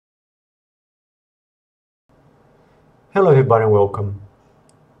Hello everybody and welcome.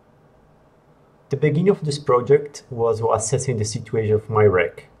 The beginning of this project was while assessing the situation of my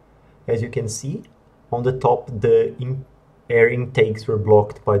rack. As you can see, on the top the air intakes were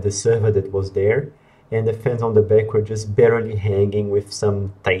blocked by the server that was there, and the fans on the back were just barely hanging with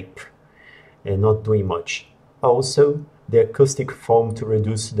some tape and not doing much. Also, the acoustic foam to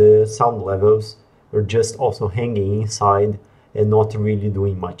reduce the sound levels were just also hanging inside and not really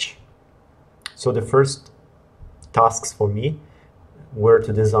doing much. So the first tasks for me were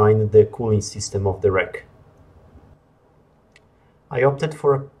to design the cooling system of the rack. I opted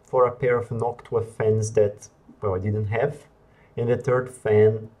for a pair of Noctua fans that, well, I didn't have, and the third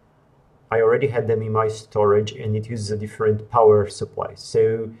fan, I already had them in my storage and it uses a different power supply.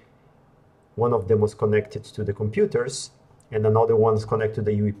 So one of them was connected to the computers and another one is connected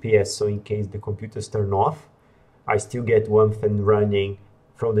to the UPS, so in case the computers turn off, I still get one fan running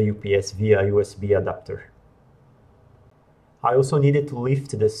from the UPS via USB adapter. I also needed to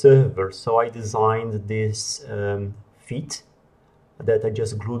lift the server, so I designed this feet that I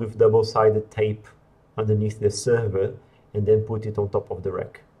just glued with double-sided tape underneath the server and then put it on top of the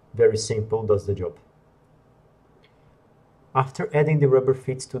rack. Very simple, does the job. After adding the rubber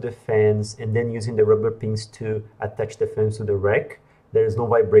feet to the fans and then using the rubber pins to attach the fans to the rack, there is no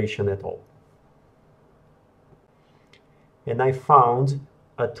vibration at all. And I found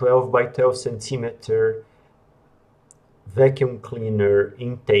a 12 by 12 centimeter vacuum cleaner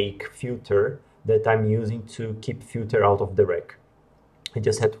intake filter that I'm using to keep filter out of the rack. I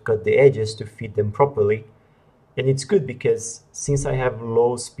just had to cut the edges to fit them properly, and it's good because since I have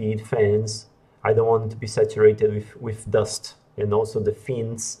low speed fans, I don't want it to be saturated with dust, and also the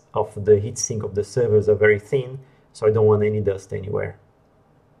fins of the heatsink of the servers are very thin, so I don't want any dust anywhere.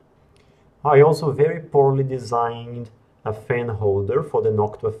 I also very poorly designed a fan holder for the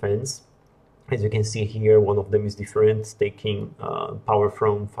Noctua fans. As you can see here, one of them is different, taking power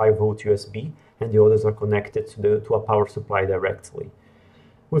from 5-volt USB, and the others are connected to a power supply directly.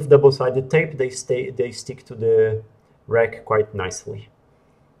 With double-sided tape, they stick to the rack quite nicely.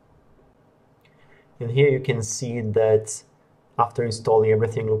 And here you can see that after installing,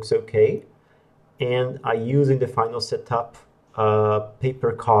 everything looks okay. And I use in the final setup a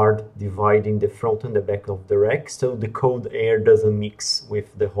paper card dividing the front and the back of the rack, so the cold air doesn't mix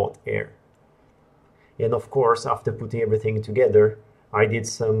with the hot air. And of course, after putting everything together, I did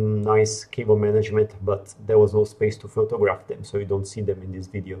some nice cable management, but there was no space to photograph them, so you don't see them in this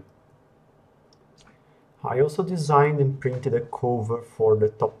video. I also designed and printed a cover for the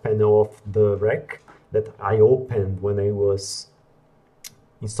top panel of the rack that I opened when I was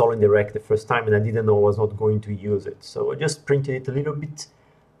installing the rack the first time, and I didn't know I was not going to use it. So I just printed it a little bit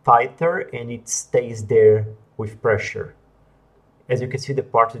tighter and it stays there with pressure. As you can see, the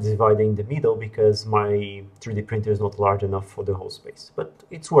part is divided in the middle because my 3D printer is not large enough for the whole space, but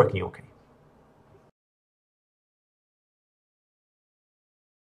it's working okay.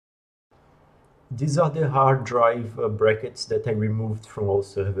 These are the hard drive brackets that I removed from all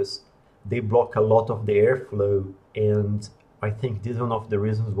servers. They block a lot of the airflow, and I think this is one of the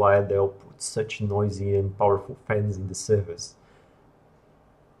reasons why they'll put such noisy and powerful fans in the servers.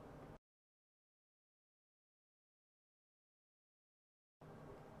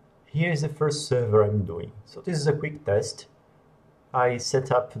 Here is the first server I'm doing. So this is a quick test. I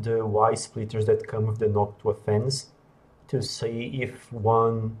set up the Y splitters that come with the Noctua fans to see if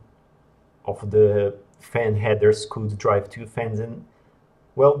one of the fan headers could drive two fans. And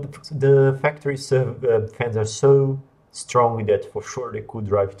well, the factory fans are so strong that for sure they could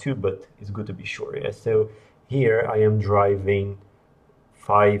drive two, but it's good to be sure. Yeah? So here I am driving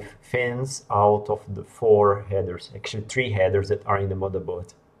 5 fans out of the 4 headers, actually 3 headers that are in the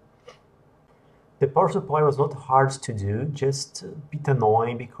motherboard. The power supply was not hard to do, just a bit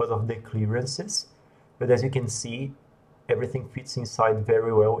annoying because of the clearances, but as you can see, everything fits inside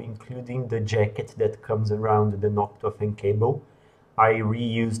very well, including the jacket that comes around the Noctua fan cable. I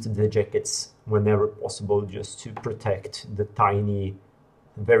reused the jackets whenever possible just to protect the tiny,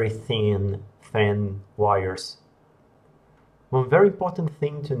 very thin fan wires. One very important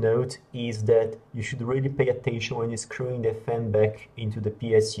thing to note is that you should really pay attention when you're screwing the fan back into the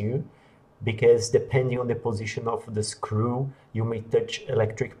PSU, because depending on the position of the screw, you may touch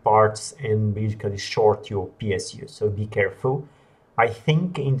electric parts and basically short your PSU, so be careful. I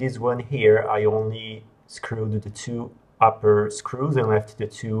think in this one here, I only screwed the 2 upper screws and left the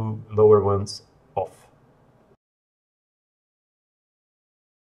 2 lower ones off.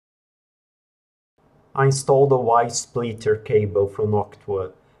 I installed a Y splitter cable from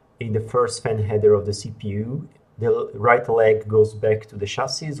Noctua in the first fan header of the CPU. The right leg goes back to the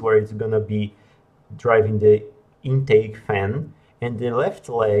chassis where it's gonna be driving the intake fan, and the left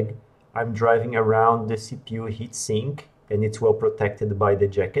leg I'm driving around the CPU heatsink, and it's well protected by the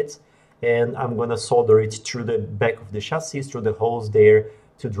jacket, and I'm gonna solder it through the back of the chassis, through the holes there,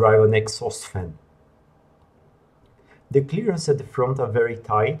 to drive an exhaust fan. The clearance at the front are very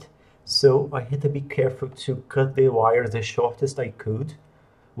tight, so I had to be careful to cut the wires as short as I could,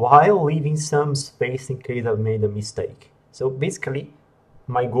 while leaving some space in case I made a mistake. So basically,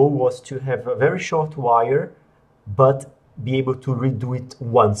 my goal was to have a very short wire, but be able to redo it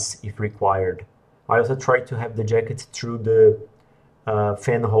once if required. I also tried to have the jacket through the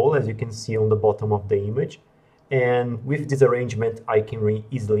fan hole, as you can see on the bottom of the image. And with this arrangement, I can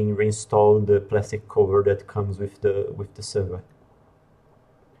easily reinstall the plastic cover that comes with the server.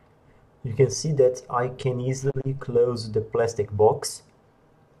 You can see that I can easily close the plastic box,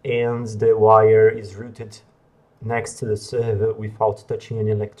 and the wire is routed next to the server without touching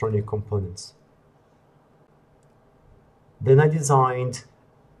any electronic components. Then I designed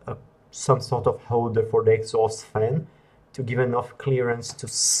some sort of holder for the exhaust fan to give enough clearance to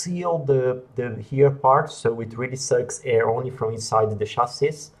seal the here part, so it really sucks air only from inside the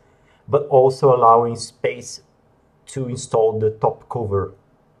chassis, but also allowing space to install the top cover.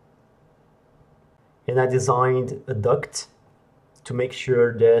 And I designed a duct to make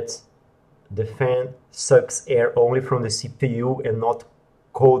sure that the fan sucks air only from the CPU and not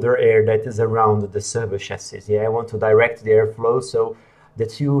colder air that is around the server chassis. Yeah, I want to direct the airflow so the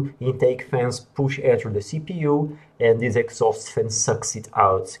two intake fans push air through the CPU and this exhaust fan sucks it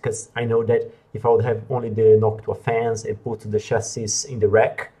out. Because I know that if I would have only the Noctua fans and put the chassis in the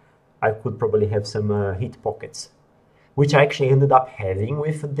rack, I could probably have some heat pockets, which I actually ended up having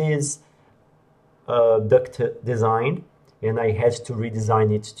with this duct design, and I had to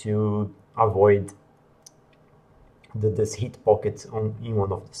redesign it to avoid this heat pocket in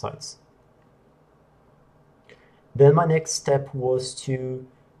one of the sides. Then my next step was to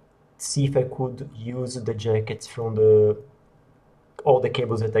see if I could use the jackets from all the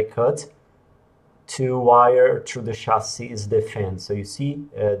cables that I cut to wire through the chassis the fan. So you see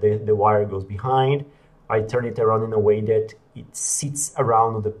the wire goes behind. I turn it around in a way that it sits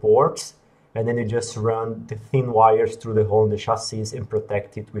around the ports, and then you just run the thin wires through the hole in the chassis and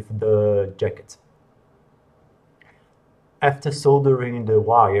protect it with the jacket. After soldering the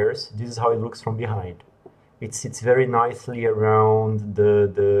wires, this is how it looks from behind. It sits very nicely around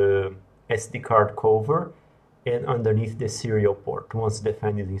the SD card cover and underneath the serial port once the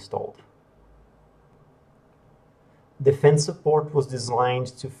fan is installed. The fan support was designed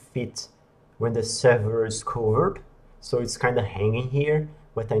to fit when the server is covered, so it's kind of hanging here,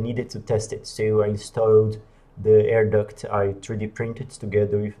 but I needed to test it, so I installed the air duct. I 3D printed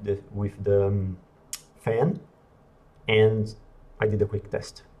together with the fan, and I did a quick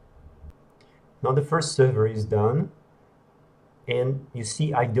test. Now the first server is done, and you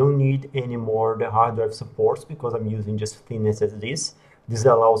see I don't need any more the hard drive supports because I'm using just thin SSDs. This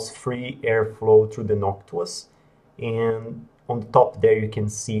allows free airflow through the Noctuas, and on the top there you can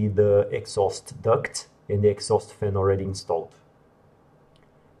see the exhaust duct and the exhaust fan already installed.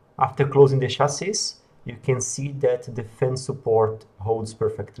 After closing the chassis, you can see that the fan support holds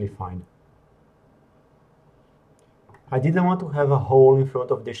perfectly fine. I didn't want to have a hole in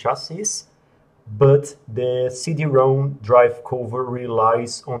front of the chassis, but the CD-ROM drive cover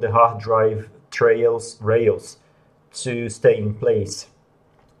relies on the hard drive rails to stay in place.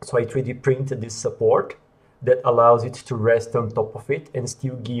 So I 3D printed this support that allows it to rest on top of it and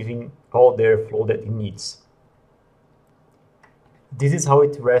still giving all the airflow that it needs. This is how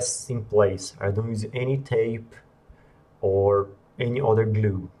it rests in place. I don't use any tape or any other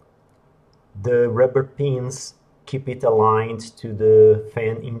glue. The rubber pins keep it aligned to the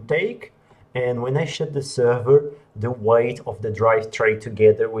fan intake, and when I shut the server, the weight of the drive tray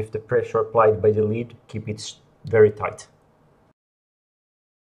together with the pressure applied by the lid keep it very tight.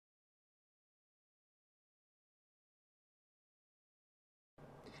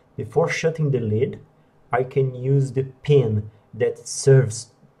 Before shutting the lid, I can use the pin that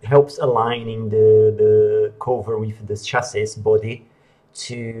helps aligning the cover with the chassis body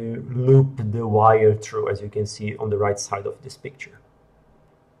to loop the wire through, as you can see on the right side of this picture.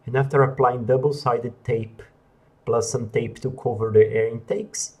 And after applying double-sided tape plus some tape to cover the air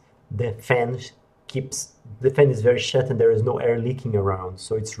intakes, the fan is very shut and there is no air leaking around,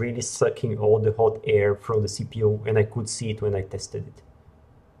 so it's really sucking all the hot air from the CPU, and I could see it when I tested it.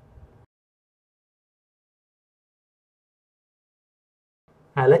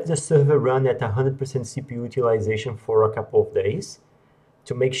 I let the server run at 100% CPU utilization for a couple of days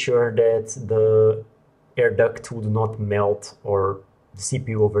to make sure that the air duct would not melt or the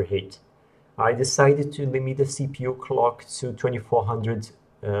CPU overheat. I decided to limit the CPU clock to 2400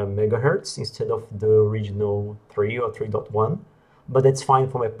 megahertz instead of the original 3 or 3.1, but that's fine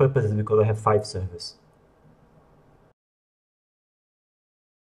for my purposes because I have 5 servers.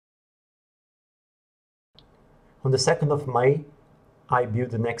 On the 2nd of May, I built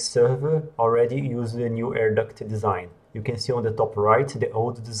the next server already using the new air duct design. You can see on the top right the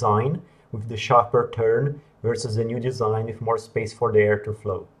old design with the sharper turn versus the new design with more space for the air to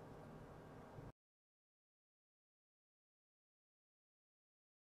flow.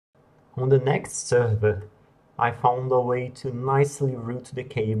 On the next server, I found a way to nicely route the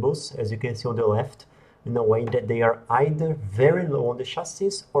cables, as you can see on the left, in a way that they are either very low on the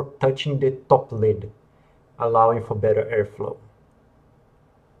chassis or touching the top lid, allowing for better airflow.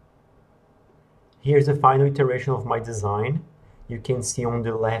 Here's the final iteration of my design. You can see on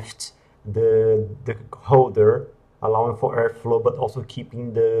the left the holder allowing for airflow, but also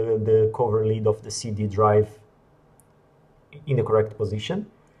keeping the cover lid of the CD drive in the correct position.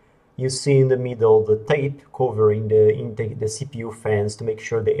 You see in the middle the tape covering the CPU fans to make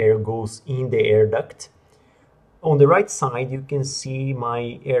sure the air goes in the air duct. On the right side, you can see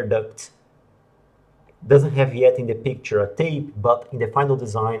my air duct. Doesn't have yet in the picture a tape, but in the final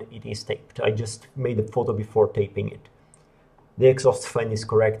design it is taped. I just made a photo before taping it. The exhaust fan is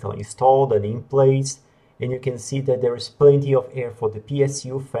correctly installed and in place, and you can see that there is plenty of air for the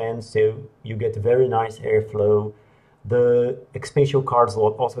PSU fan, so you get very nice airflow. The expansion card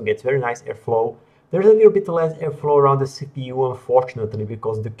slot also gets very nice airflow. There's a little bit less airflow around the CPU, unfortunately,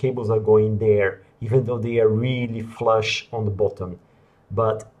 because the cables are going there, even though they are really flush on the bottom.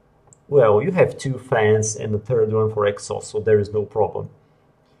 But well, you have 2 fans and a third one for exhaust, so there is no problem.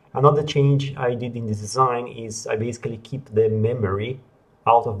 Another change I did in the design is I basically keep the memory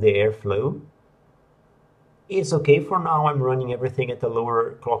out of the airflow. It's okay for now. I'm running everything at a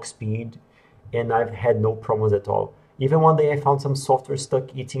lower clock speed and I've had no problems at all. Even one day I found some software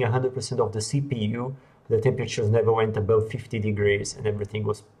stuck eating 100% of the CPU. The temperatures never went above 50 degrees and everything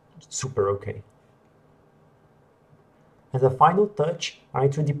was super okay. As a final touch, I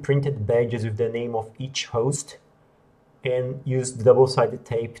 3D printed badges with the name of each host and used double-sided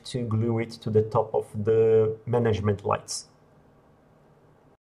tape to glue it to the top of the management lights.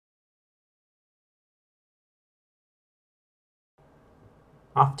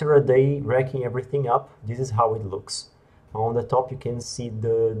 After a day racking everything up, this is how it looks. On the top you can see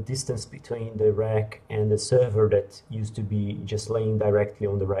the distance between the rack and the server that used to be just laying directly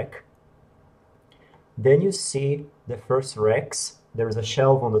on the rack. Then you see the first racks. There's a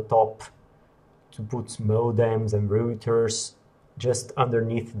shelf on the top to put modems and routers just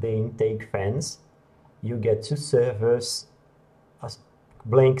underneath the intake fans. You get 2 servers, a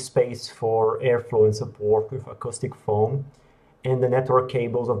blank space for airflow and support with acoustic foam, and the network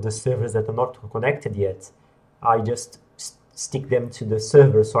cables of the servers that are not connected yet. I just stick them to the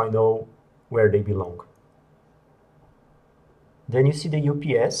server so I know where they belong. Then you see the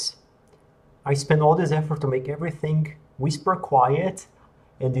UPS. I spent all this effort to make everything whisper quiet,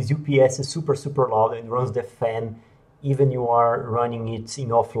 and this UPS is super loud and runs the fan even you are running it in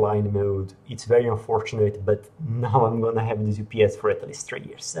offline mode. It's very unfortunate, but now I'm gonna have this UPS for at least 3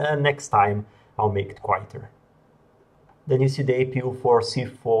 years. Next time I'll make it quieter. Then you see the APU for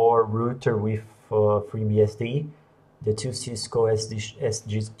C4 router with FreeBSD, the 2 Cisco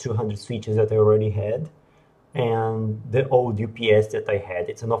SG200 switches that I already had, and the old UPS that I had.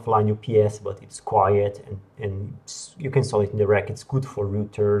 It's an offline UPS, but it's quiet and you can install it in the rack. It's good for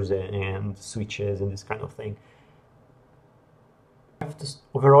routers and switches and this kind of thing.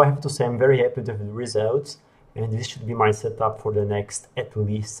 Overall, I have to say I'm very happy with the results, and this should be my setup for the next at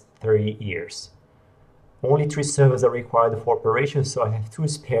least 3 years. Only 3 servers are required for operation, so I have 2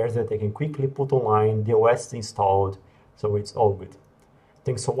 spares that I can quickly put online. The OS is installed, so it's all good.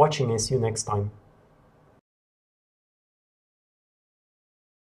 Thanks for watching and see you next time.